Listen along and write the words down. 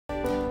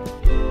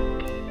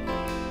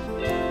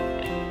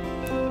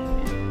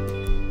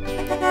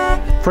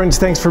Friends,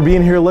 thanks for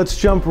being here. Let's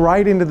jump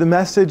right into the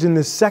message in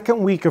this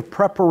second week of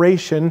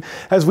preparation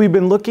as we've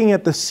been looking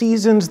at the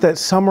seasons that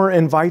summer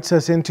invites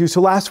us into.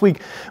 So last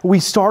week, we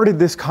started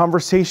this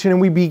conversation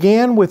and we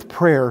began with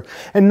prayer.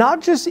 And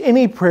not just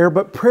any prayer,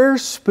 but prayer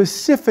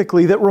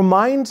specifically that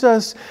reminds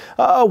us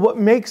what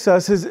makes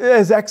us,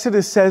 as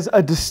Exodus says,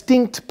 a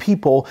distinct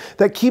people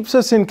that keeps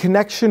us in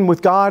connection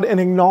with God and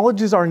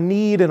acknowledges our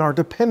need and our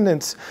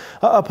dependence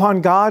upon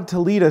God to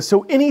lead us.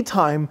 So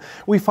anytime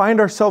we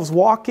find ourselves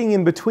walking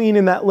in between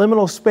in that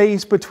liminal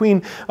space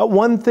between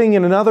one thing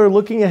and another,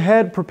 looking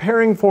ahead,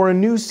 preparing for a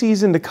new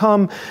season to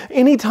come.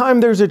 Anytime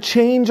there's a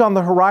change on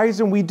the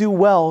horizon, we do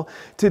well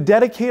to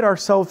dedicate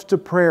ourselves to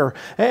prayer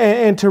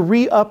and to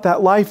re-up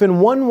that life. And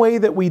one way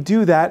that we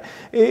do that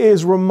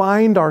is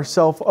remind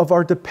ourselves of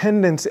our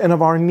dependence and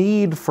of our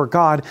need for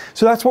God.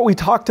 So that's what we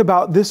talked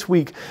about this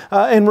week.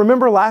 And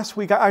remember last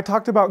week, I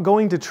talked about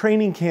going to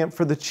training camp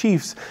for the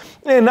Chiefs.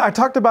 And I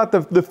talked about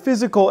the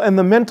physical and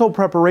the mental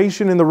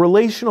preparation and the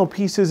relational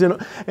pieces and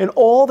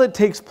all that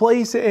takes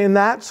place in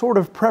that sort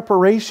of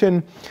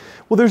preparation.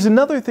 Well, there's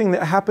another thing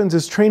that happens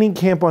as training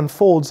camp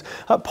unfolds.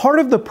 Part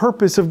of the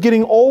purpose of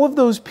getting all of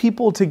those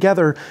people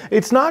together,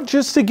 it's not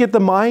just to get the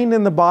mind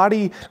and the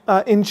body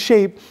in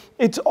shape.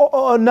 It's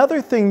another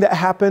thing that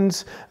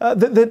happens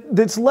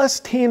that's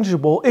less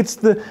tangible. It's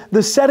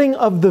the setting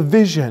of the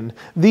vision,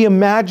 the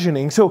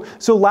imagining. So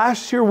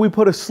last year we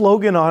put a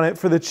slogan on it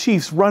for the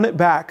Chiefs, run it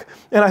back.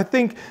 And I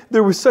think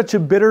there was such a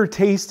bitter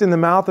taste in the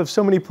mouth of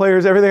so many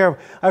players. Everything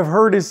I've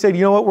heard is said,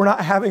 you know what, we're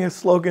not having a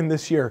slogan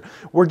this year.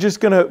 We're just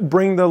going to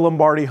bring the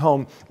Lombardi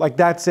home. Like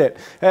that's it.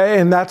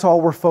 And that's all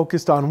we're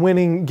focused on,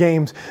 winning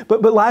games.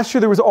 But last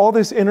year there was all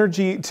this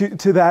energy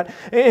to that.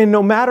 And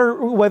no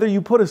matter whether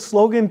you put a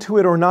slogan to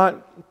it or not,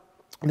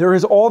 there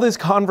is all this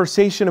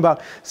conversation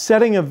about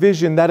setting a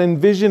vision, that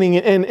envisioning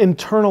and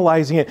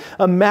internalizing it,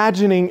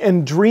 imagining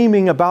and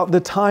dreaming about the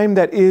time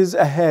that is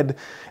ahead.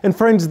 And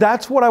friends,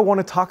 that's what I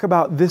want to talk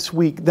about this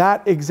week,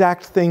 that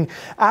exact thing.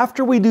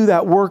 After we do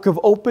that work of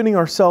opening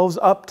ourselves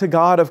up to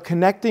God, of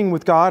connecting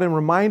with God and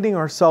reminding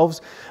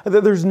ourselves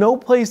that there's no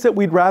place that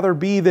we'd rather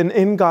be than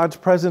in God's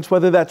presence,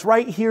 whether that's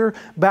right here,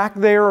 back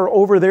there, or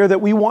over there,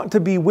 that we want to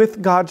be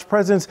with God's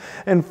presence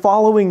and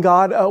following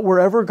God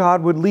wherever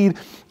God would lead.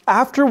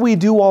 After we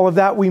do all of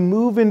that, we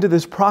move into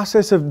this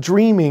process of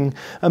dreaming,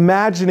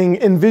 imagining,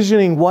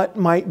 envisioning what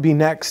might be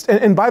next.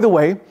 And by the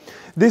way,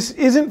 this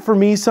isn't for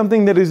me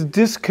something that is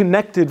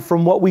disconnected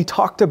from what we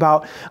talked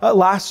about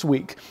last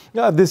week,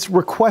 this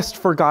request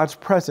for God's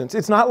presence.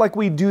 It's not like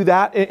we do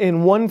that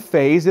in one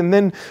phase and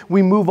then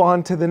we move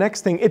on to the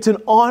next thing. It's an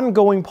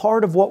ongoing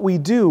part of what we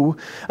do.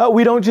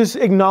 We don't just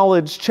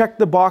acknowledge, check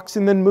the box,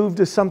 and then move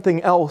to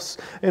something else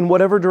in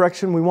whatever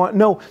direction we want.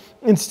 No,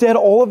 instead,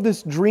 all of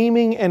this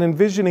dreaming and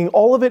envisioning,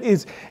 all of it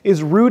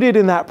is rooted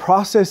in that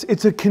process.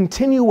 It's a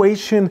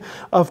continuation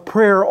of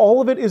prayer. All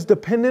of it is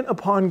dependent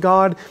upon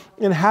God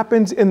and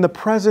happens in the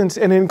presence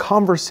and in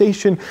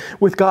conversation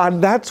with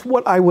God. That's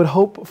what I would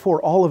hope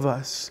for all of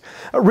us.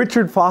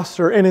 Richard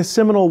Foster, in his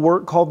seminal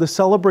work called The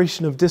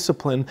Celebration of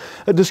Discipline,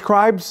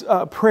 describes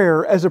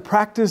prayer as a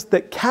practice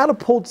that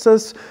catapults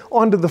us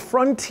onto the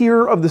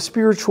frontier of the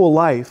spiritual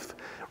life.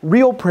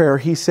 Real prayer,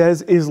 he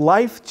says, is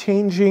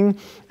life-changing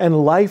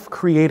and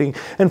life-creating.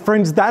 And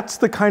friends, that's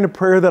the kind of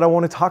prayer that I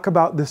want to talk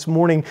about this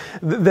morning,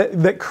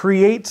 that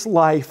creates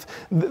life,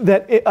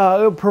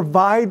 that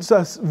provides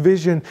us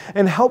vision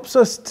and helps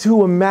us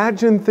to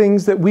imagine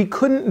things that we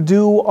couldn't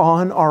do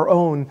on our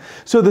own.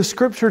 So the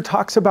scripture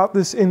talks about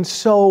this in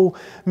so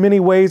many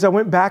ways. I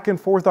went back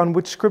and forth on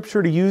which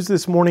scripture to use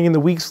this morning in the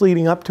weeks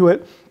leading up to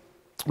it.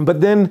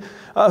 But then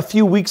a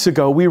few weeks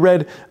ago, we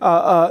read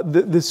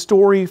the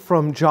story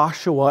from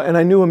Joshua, and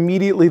I knew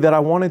immediately that I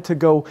wanted to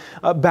go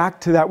back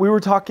to that. We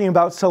were talking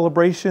about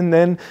celebration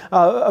then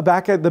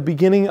back at the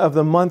beginning of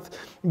the month,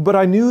 but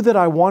I knew that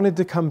I wanted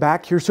to come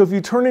back here. So if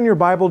you turn in your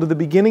Bible to the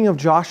beginning of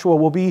Joshua,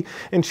 we'll be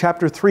in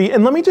chapter 3.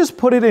 And let me just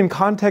put it in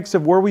context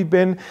of where we've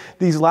been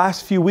these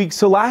last few weeks.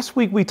 So last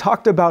week we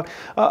talked about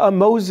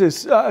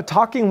Moses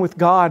talking with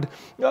God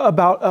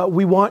about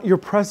we want your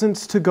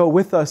presence to go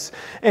with us.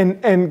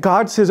 And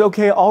God says,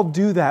 okay, I'll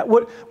do that.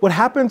 What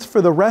happens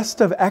for the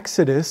rest of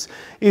Exodus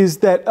is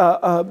that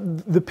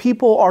the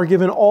people are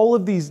given all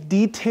of these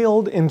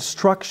detailed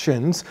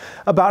instructions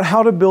about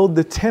how to build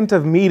the tent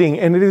of meeting.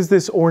 And it is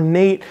this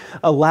ornate,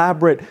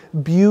 elaborate,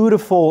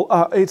 beautiful,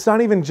 it's not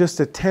even just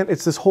a tent,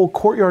 it's this whole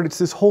courtyard, it's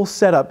this whole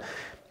setup.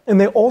 And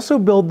they also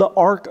build the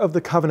Ark of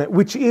the Covenant,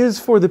 which is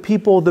for the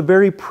people the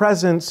very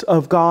presence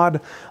of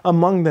God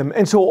among them.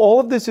 And so all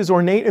of this is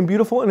ornate and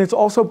beautiful, and it's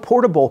also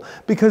portable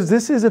because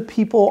this is a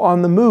people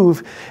on the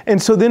move.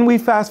 And so then we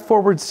fast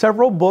forward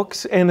several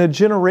books and a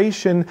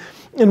generation,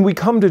 and we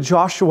come to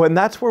Joshua, and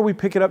that's where we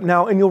pick it up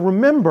now. And you'll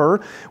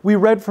remember we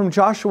read from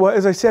Joshua,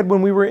 as I said,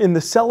 when we were in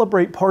the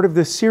Celebrate part of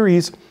this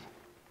series.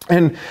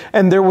 And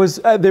there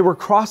was they were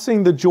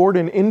crossing the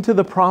Jordan into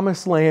the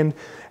promised land,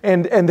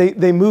 and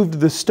they moved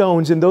the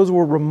stones, and those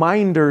were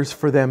reminders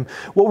for them.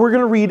 What we're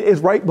going to read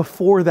is right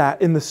before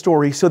that in the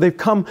story. So they've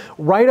come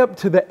right up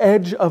to the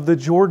edge of the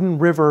Jordan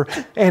River,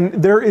 and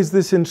there is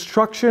this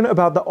instruction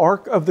about the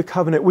Ark of the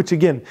Covenant, which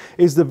again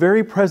is the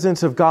very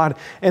presence of God.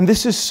 And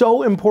this is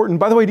so important.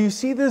 By the way, do you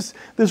see this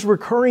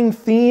recurring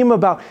theme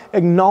about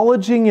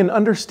acknowledging and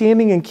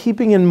understanding and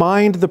keeping in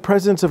mind the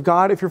presence of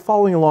God? If you're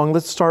following along,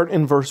 let's start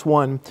in verse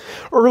 1.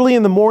 Early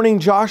in the morning,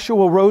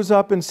 Joshua rose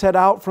up and set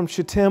out from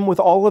Shittim with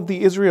all of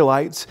the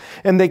Israelites,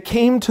 and they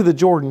came to the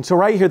Jordan. So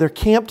right here, they're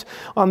camped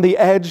on the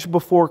edge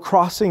before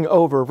crossing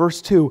over.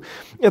 Verse 2,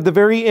 at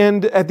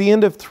the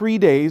end of 3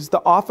 days,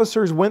 the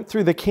officers went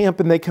through the camp,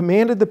 and they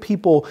commanded the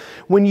people,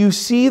 when you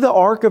see the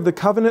Ark of the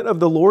Covenant of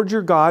the Lord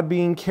your God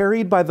being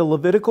carried by the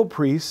Levitical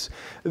priests,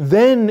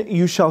 then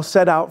you shall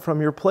set out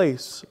from your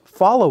place.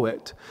 Follow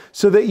it,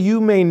 so that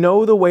you may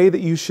know the way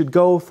that you should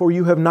go, for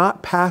you have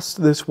not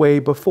passed this way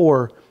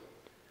before.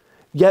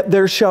 Yet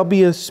there shall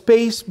be a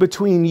space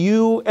between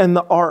you and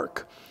the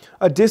ark,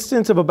 a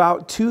distance of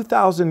about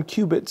 2,000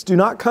 cubits. Do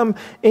not come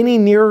any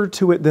nearer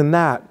to it than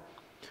that.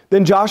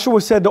 Then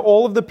Joshua said to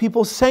all of the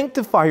people,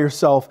 sanctify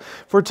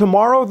yourself, for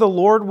tomorrow the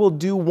Lord will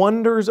do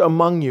wonders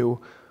among you.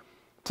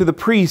 To the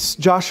priests,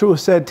 Joshua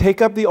said, take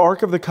up the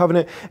Ark of the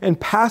Covenant and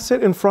pass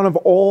it in front of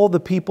all the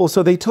people.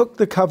 So they took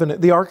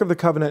the Ark of the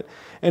Covenant,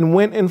 and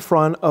went in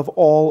front of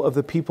all of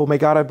the people. May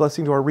God add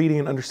blessing to our reading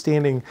and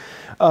understanding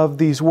of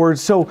these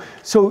words. So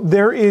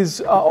there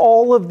is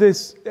all of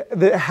this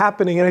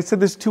happening. And I said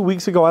this 2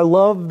 weeks ago. I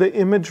love the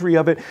imagery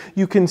of it.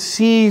 You can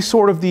see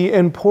sort of the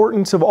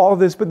importance of all of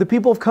this. But the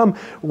people have come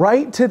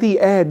right to the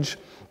edge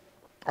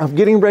of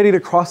getting ready to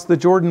cross the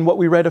Jordan, what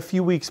we read a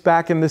few weeks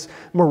back in this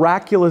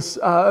miraculous,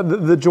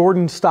 the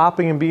Jordan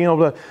stopping and being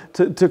able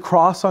to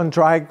cross on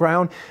dry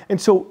ground.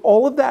 And so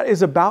all of that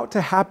is about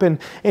to happen.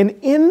 And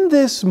in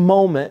this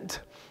moment,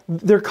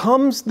 there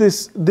comes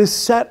this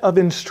set of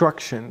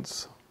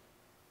instructions.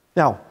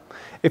 Now,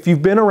 if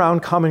you've been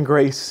around Common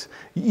Grace,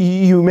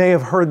 you may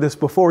have heard this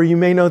before. You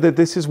may know that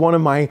this is one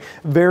of my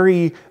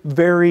very,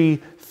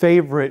 very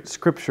favorite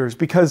scriptures,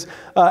 because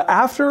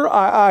after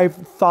I've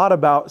thought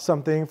about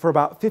something for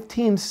about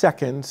 15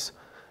 seconds,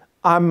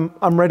 I'm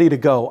ready to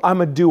go.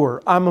 I'm a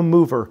doer. I'm a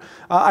mover.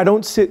 I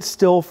don't sit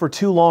still for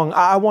too long.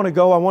 I want to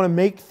go. I want to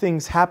make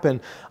things happen.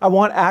 I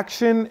want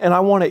action, and I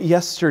want it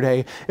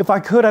yesterday. If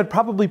I could, I'd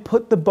probably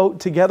put the boat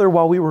together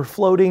while we were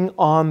floating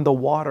on the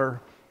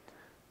water.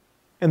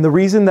 And the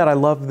reason that I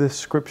love this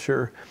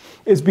scripture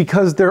is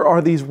because there are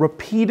these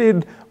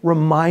repeated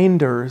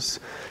reminders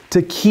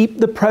to keep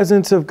the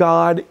presence of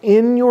God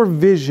in your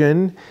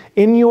vision,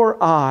 in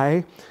your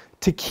eye,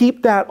 to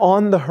keep that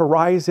on the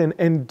horizon,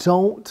 and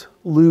don't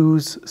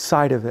lose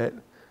sight of it.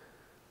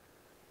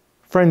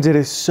 Friends, it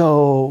is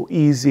so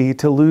easy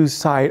to lose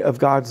sight of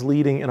God's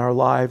leading in our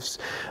lives.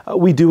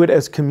 We do it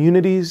as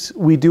communities.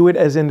 We do it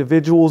as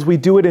individuals. We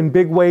do it in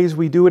big ways.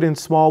 We do it in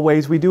small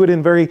ways. We do it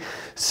in very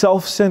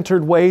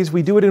self-centered ways.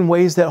 We do it in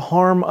ways that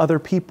harm other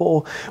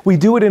people. We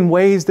do it in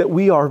ways that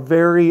we are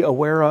very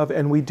aware of,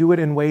 and we do it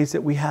in ways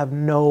that we have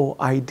no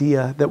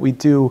idea that we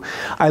do.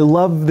 I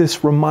love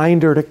this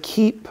reminder to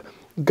keep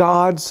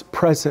God's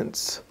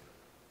presence.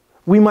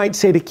 We might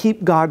say to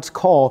keep God's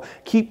call,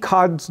 keep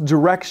God's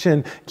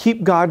direction,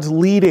 keep God's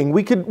leading.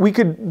 We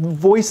could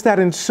voice that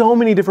in so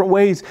many different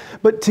ways,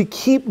 but to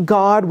keep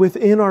God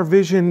within our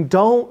vision,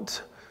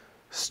 don't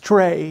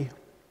stray,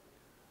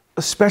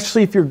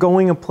 especially if you're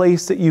going a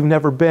place that you've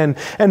never been.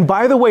 And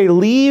by the way,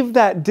 leave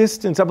that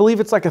distance. I believe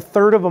it's like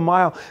 1/3 of a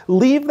mile.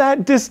 Leave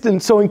that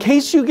distance, so in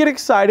case you get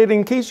excited,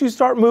 in case you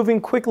start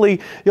moving quickly,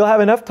 you'll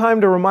have enough time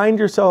to remind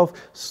yourself,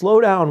 slow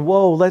down,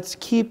 whoa, let's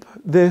keep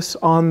this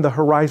on the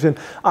horizon.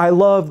 I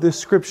love this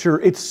scripture.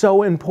 It's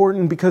so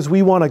important because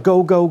we want to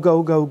go, go,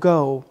 go, go,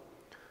 go.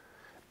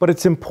 But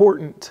it's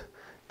important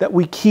that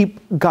we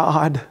keep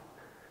God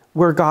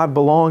where God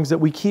belongs, that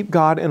we keep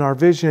God in our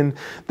vision,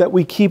 that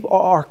we keep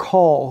our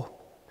call,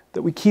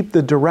 that we keep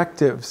the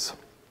directives,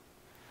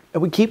 that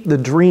we keep the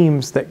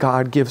dreams that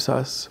God gives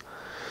us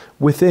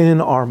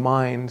within our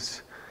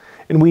minds.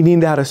 And we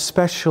need that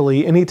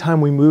especially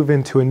anytime we move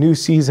into a new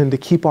season, to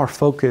keep our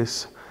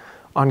focus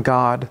on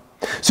God.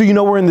 So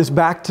we're in this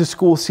back to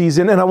school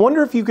season, and I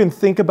wonder if you can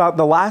think about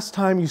the last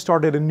time you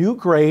started a new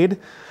grade,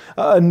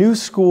 a new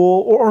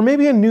school, or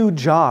maybe a new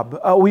job.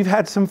 We've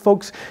had some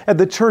folks at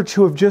the church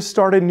who have just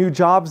started new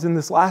jobs in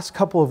this last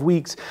couple of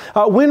weeks.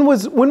 When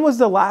was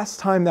the last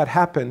time that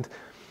happened?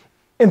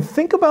 And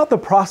think about the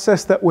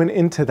process that went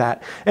into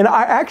that. And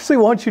I actually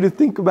want you to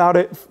think about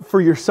it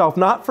for yourself,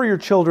 not for your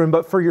children,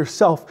 but for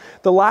yourself.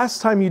 The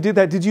last time you did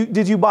that,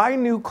 did you buy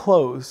new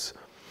clothes?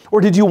 Or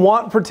did you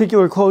want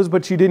particular clothes,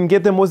 but you didn't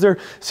get them? Was there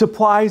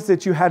supplies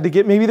that you had to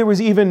get? Maybe there was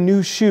even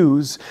new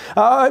shoes.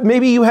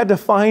 Maybe you had to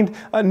find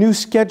a new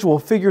schedule,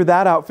 figure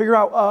that out, figure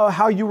out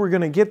how you were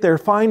going to get there,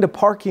 find a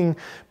parking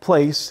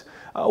place.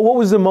 What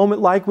was the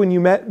moment like when you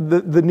met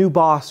the new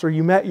boss or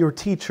you met your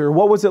teacher?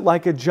 What was it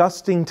like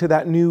adjusting to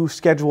that new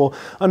schedule,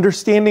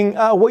 understanding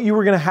what you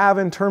were going to have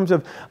in terms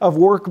of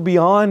work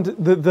beyond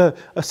the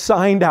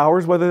assigned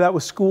hours, whether that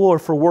was school or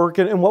for work?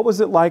 And what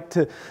was it like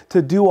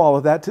to do all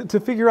of that, to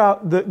figure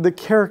out the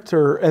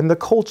character and the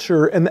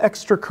culture and the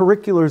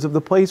extracurriculars of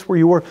the place where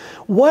you were?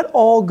 What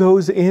all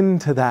goes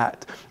into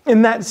that?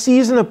 In that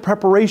season of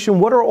preparation,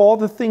 what are all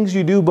the things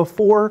you do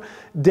before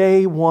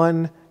day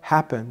one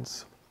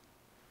happens?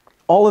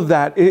 All of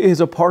that is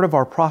a part of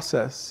our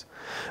process.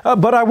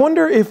 But I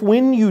wonder if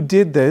when you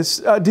did this,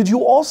 did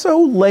you also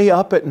lay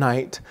up at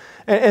night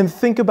and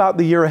think about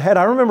the year ahead?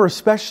 I remember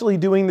especially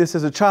doing this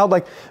as a child.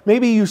 Like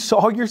maybe you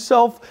saw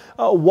yourself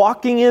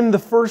walking in the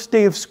first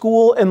day of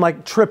school and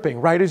like tripping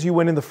right as you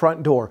went in the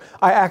front door.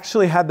 I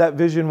actually had that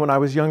vision when I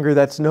was younger.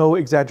 That's no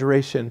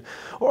exaggeration.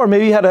 Or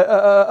maybe you had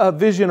a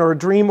vision or a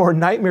dream or a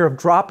nightmare of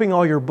dropping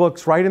all your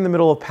books right in the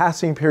middle of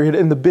passing period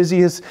in the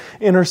busiest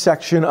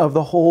intersection of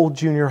the whole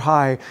junior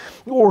high,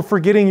 or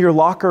forgetting your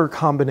locker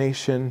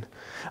combination.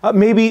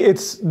 Maybe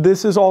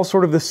this is all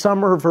sort of the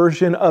summer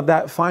version of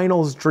that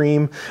finals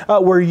dream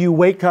where you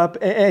wake up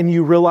and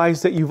you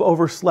realize that you've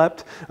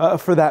overslept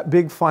for that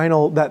big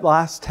final, that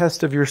last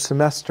test of your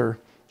semester.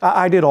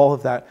 I did all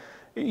of that.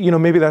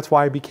 Maybe that's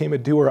why I became a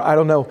doer. I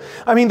don't know.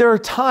 I mean, there are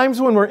times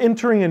when we're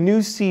entering a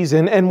new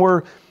season and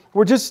we're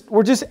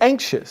just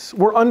anxious.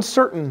 We're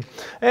uncertain.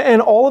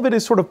 And all of it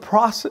is sort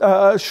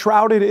of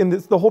shrouded in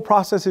this, the whole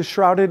process is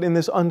shrouded in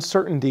this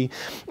uncertainty.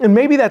 And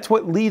maybe that's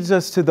what leads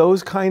us to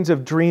those kinds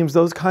of dreams,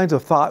 those kinds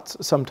of thoughts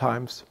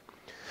sometimes.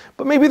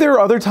 But maybe there are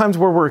other times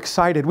where we're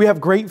excited. We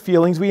have great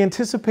feelings. We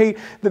anticipate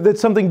that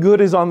something good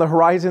is on the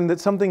horizon,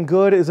 that something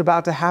good is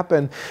about to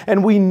happen.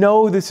 And we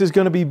know this is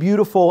going to be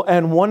beautiful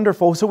and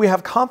wonderful, so we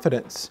have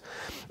confidence.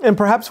 And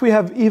perhaps we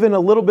have even a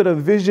little bit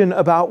of vision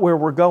about where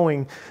we're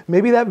going.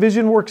 Maybe that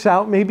vision works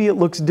out, maybe it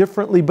looks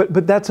differently,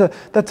 but that's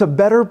a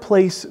better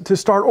place to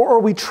start.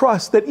 Or we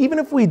trust that even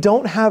if we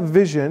don't have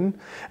vision,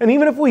 and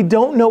even if we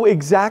don't know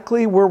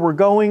exactly where we're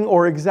going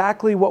or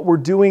exactly what we're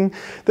doing,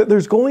 that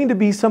there's going to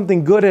be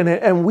something good in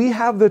it, and we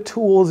have the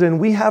tools and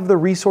we have the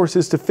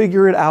resources to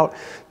figure it out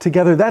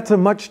together. That's a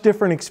much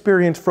different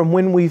experience from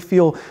when we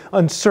feel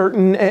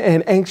uncertain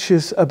and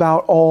anxious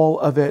about all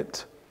of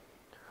it.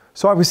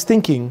 So I was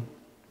thinking,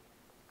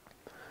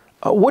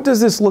 what does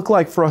this look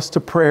like for us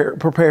to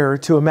prepare,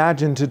 to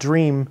imagine, to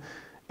dream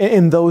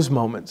in those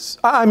moments?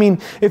 I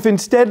mean, if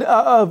instead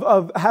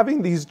of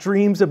having these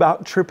dreams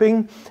about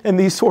tripping and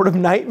these sort of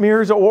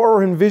nightmares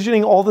or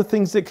envisioning all the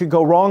things that could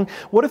go wrong,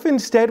 what if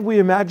instead we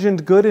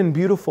imagined good and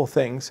beautiful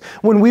things?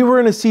 When we were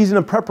in a season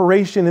of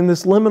preparation in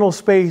this liminal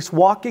space,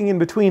 walking in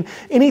between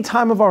any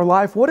time of our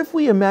life, what if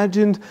we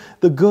imagined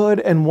the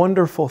good and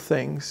wonderful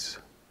things?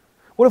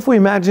 What if we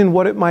imagined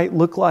what it might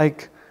look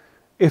like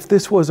if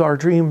this was our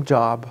dream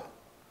job?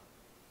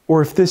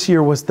 Or if this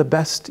year was the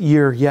best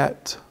year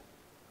yet?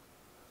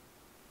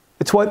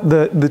 It's what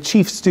the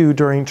Chiefs do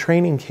during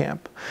training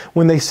camp,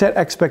 when they set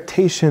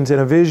expectations and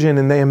a vision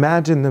and they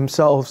imagine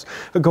themselves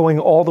going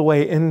all the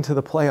way into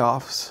the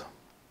playoffs.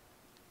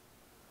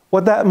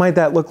 What might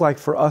that look like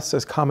for us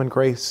as Common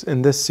Grace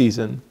in this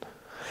season?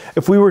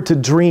 If we were to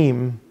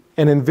dream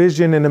and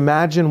envision and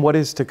imagine what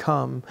is to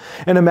come,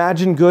 and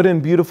imagine good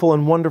and beautiful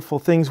and wonderful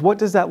things, what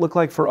does that look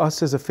like for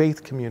us as a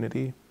faith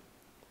community?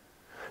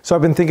 So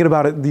I've been thinking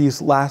about it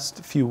these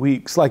last few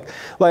weeks. Like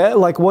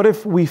what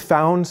if we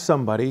found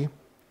somebody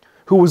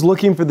who was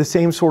looking for the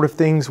same sort of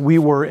things we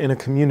were in a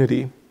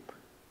community?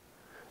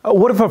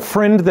 What if a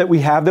friend that we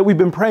have, that we've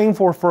been praying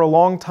for a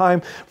long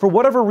time, for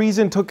whatever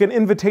reason took an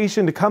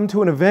invitation to come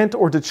to an event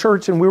or to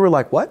church and we were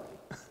like, what?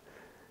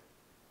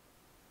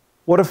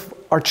 What if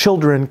our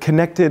children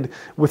connected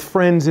with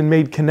friends and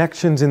made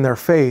connections in their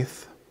faith?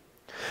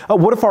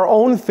 What if our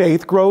own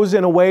faith grows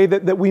in a way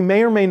that we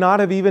may or may not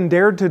have even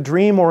dared to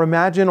dream or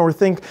imagine or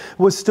think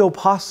was still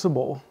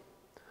possible?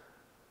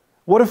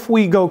 What if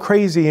we go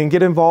crazy and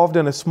get involved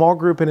in a small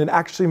group and it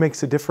actually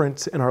makes a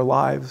difference in our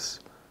lives?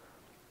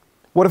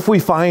 What if we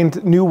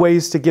find new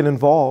ways to get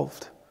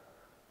involved?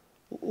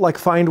 Like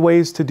find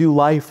ways to do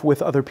life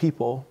with other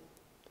people?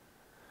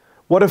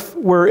 What if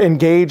we're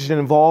engaged and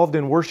involved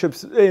in worship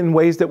in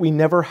ways that we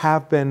never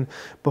have been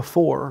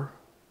before?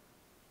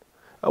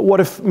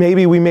 What if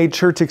maybe we made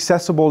church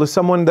accessible to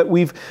someone that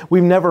we've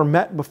never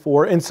met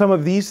before? And some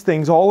of these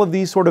things, all of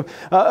these sort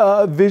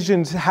of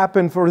visions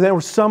happen for them,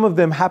 or some of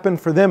them happen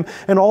for them.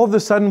 And all of a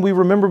sudden we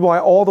remembered why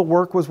all the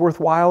work was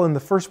worthwhile in the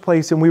first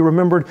place, and we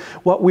remembered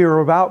what we were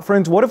about.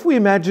 Friends, what if we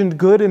imagined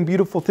good and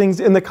beautiful things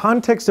in the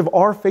context of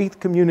our faith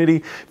community?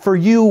 For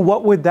you,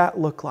 what would that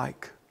look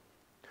like?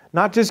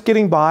 Not just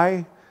getting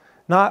by,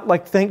 not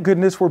like, thank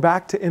goodness we're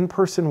back to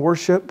in-person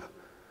worship,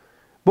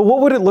 but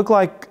what would it look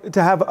like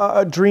to have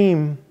a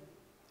dream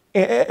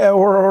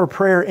or a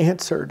prayer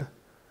answered?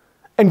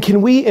 And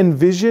can we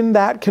envision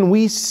that? Can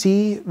we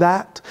see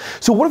that?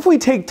 So what if we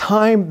take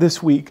time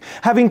this week,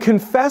 having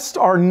confessed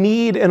our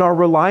need and our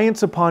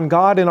reliance upon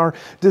God and our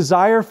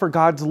desire for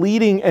God's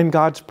leading and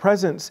God's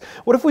presence?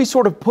 What if we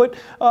sort of put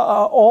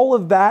all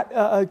of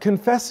that,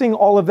 confessing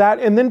all of that,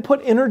 and then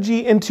put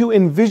energy into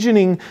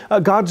envisioning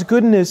God's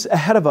goodness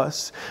ahead of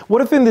us?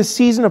 What if in this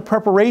season of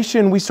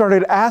preparation, we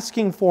started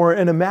asking for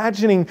and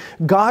imagining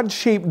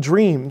God-shaped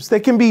dreams? They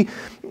can be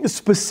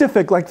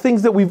specific, like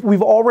things that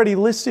we've already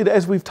listed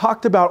as we've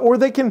talked about, or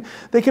they can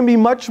be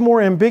much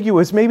more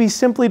ambiguous, maybe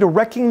simply to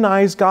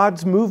recognize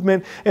God's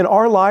movement in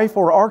our life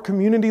or our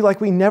community like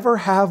we never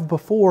have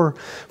before.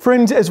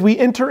 Friends, as we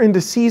enter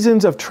into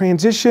seasons of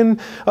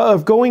transition,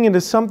 of going into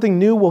something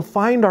new, we'll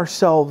find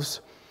ourselves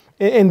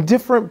in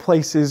different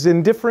places,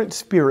 in different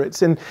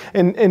spirits, and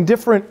in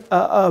different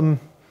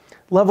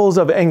levels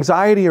of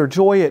anxiety or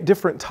joy at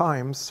different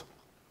times.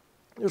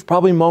 There's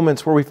probably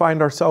moments where we find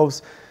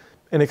ourselves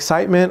in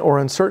excitement or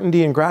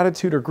uncertainty and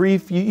gratitude or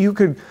grief. You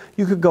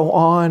could go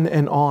on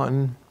and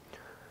on.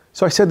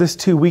 So I said this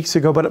 2 weeks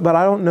ago, but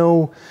I don't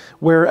know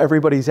where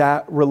everybody's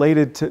at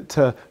related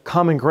to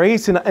common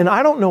grace. And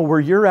I don't know where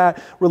you're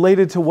at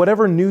related to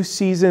whatever new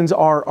seasons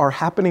are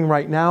happening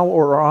right now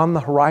or are on the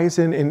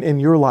horizon in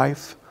your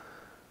life.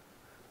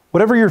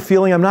 Whatever you're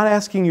feeling, I'm not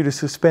asking you to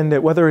suspend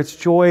it, whether it's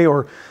joy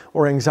or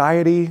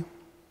anxiety,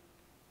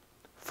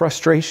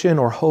 frustration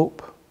or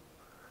hope.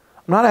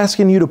 I'm not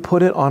asking you to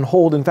put it on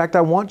hold. In fact,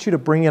 I want you to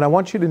bring it. I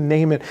want you to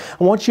name it.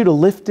 I want you to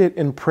lift it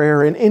in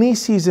prayer. In any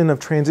season of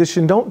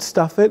transition, don't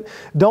stuff it.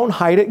 Don't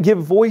hide it. Give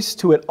voice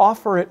to it.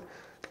 Offer it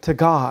to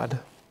God.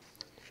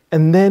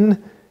 And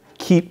then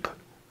keep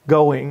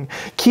going.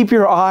 Keep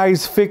your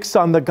eyes fixed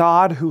on the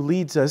God who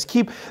leads us.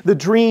 Keep the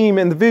dream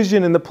and the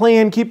vision and the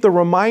plan. Keep the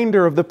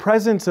reminder of the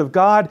presence of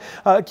God.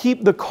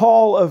 Keep the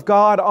call of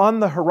God on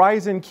the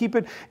horizon. Keep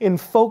it in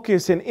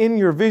focus and in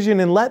your vision,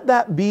 and let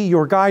that be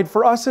your guide.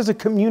 For us as a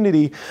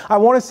community, I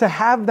want us to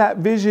have that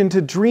vision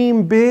to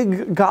dream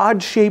big,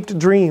 God-shaped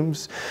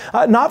dreams.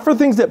 Not for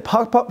things that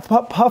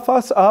puff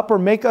us up or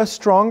make us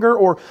stronger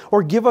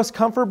or give us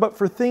comfort, but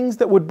for things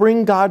that would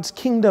bring God's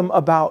kingdom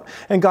about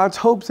and God's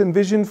hopes and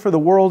vision for the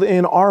world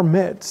in our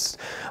midst.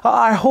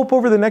 I hope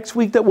over the next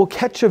week that we'll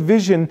catch a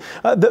vision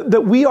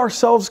that we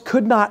ourselves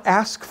could not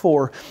ask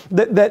for,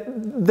 that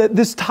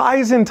this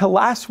ties into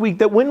last week,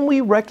 that when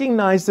we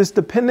recognize this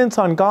dependence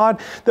on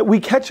God, that we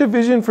catch a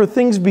vision for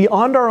things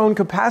beyond our own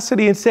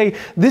capacity and say,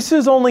 this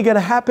is only going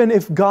to happen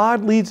if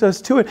God leads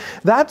us to it.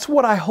 That's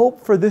what I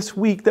hope for this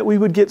week, that we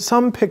would get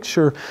some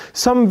picture,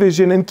 some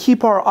vision, and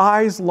keep our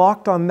eyes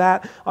locked on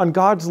that, on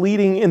God's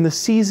leading in the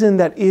season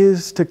that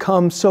is to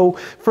come. So,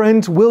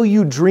 friends, will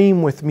you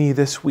dream with me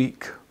this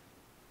week?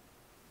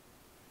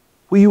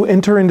 Will you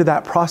enter into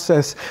that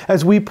process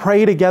as we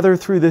pray together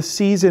through this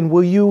season?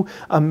 Will you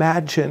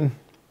imagine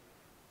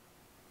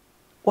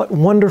what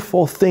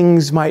wonderful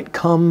things might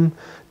come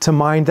to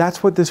mind?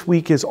 That's what this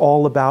week is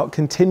all about,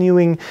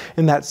 continuing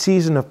in that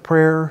season of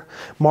prayer,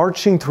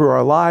 marching through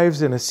our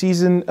lives in a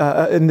season,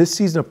 in this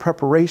season of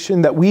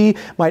preparation, that we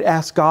might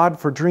ask God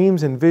for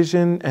dreams and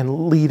vision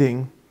and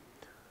leading,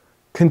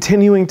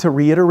 continuing to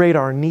reiterate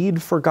our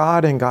need for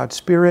God and God's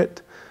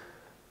Spirit,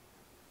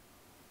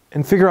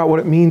 and figure out what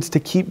it means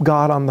to keep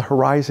God on the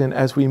horizon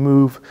as we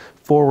move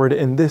forward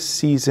in this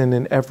season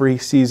and every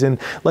season.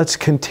 Let's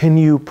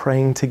continue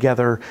praying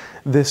together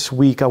this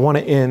week. I want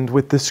to end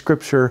with this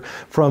scripture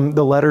from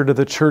the letter to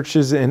the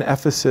churches in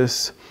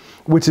Ephesus,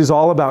 which is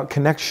all about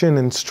connection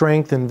and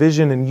strength and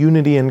vision and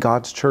unity in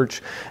God's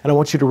church. And I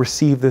want you to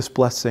receive this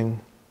blessing.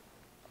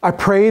 I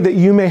pray that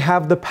you may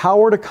have the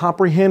power to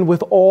comprehend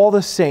with all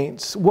the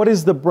saints what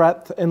is the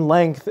breadth and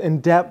length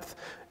and depth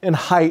and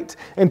height,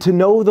 and to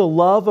know the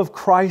love of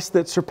Christ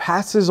that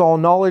surpasses all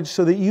knowledge,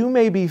 so that you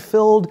may be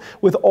filled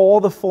with all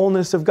the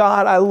fullness of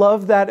God. I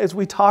love that as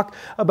we talk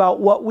about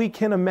what we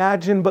can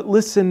imagine, but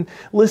listen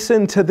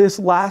to this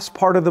last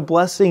part of the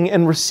blessing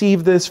and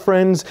receive this,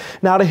 friends.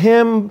 Now to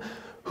Him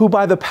who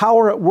by the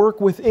power at work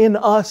within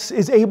us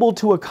is able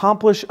to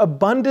accomplish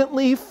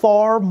abundantly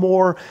far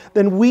more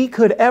than we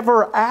could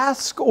ever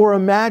ask or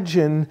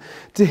imagine,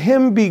 to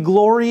Him be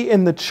glory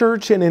in the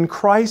church and in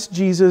Christ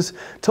Jesus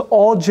to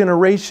all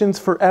generations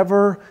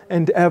forever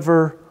and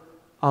ever.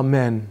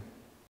 Amen.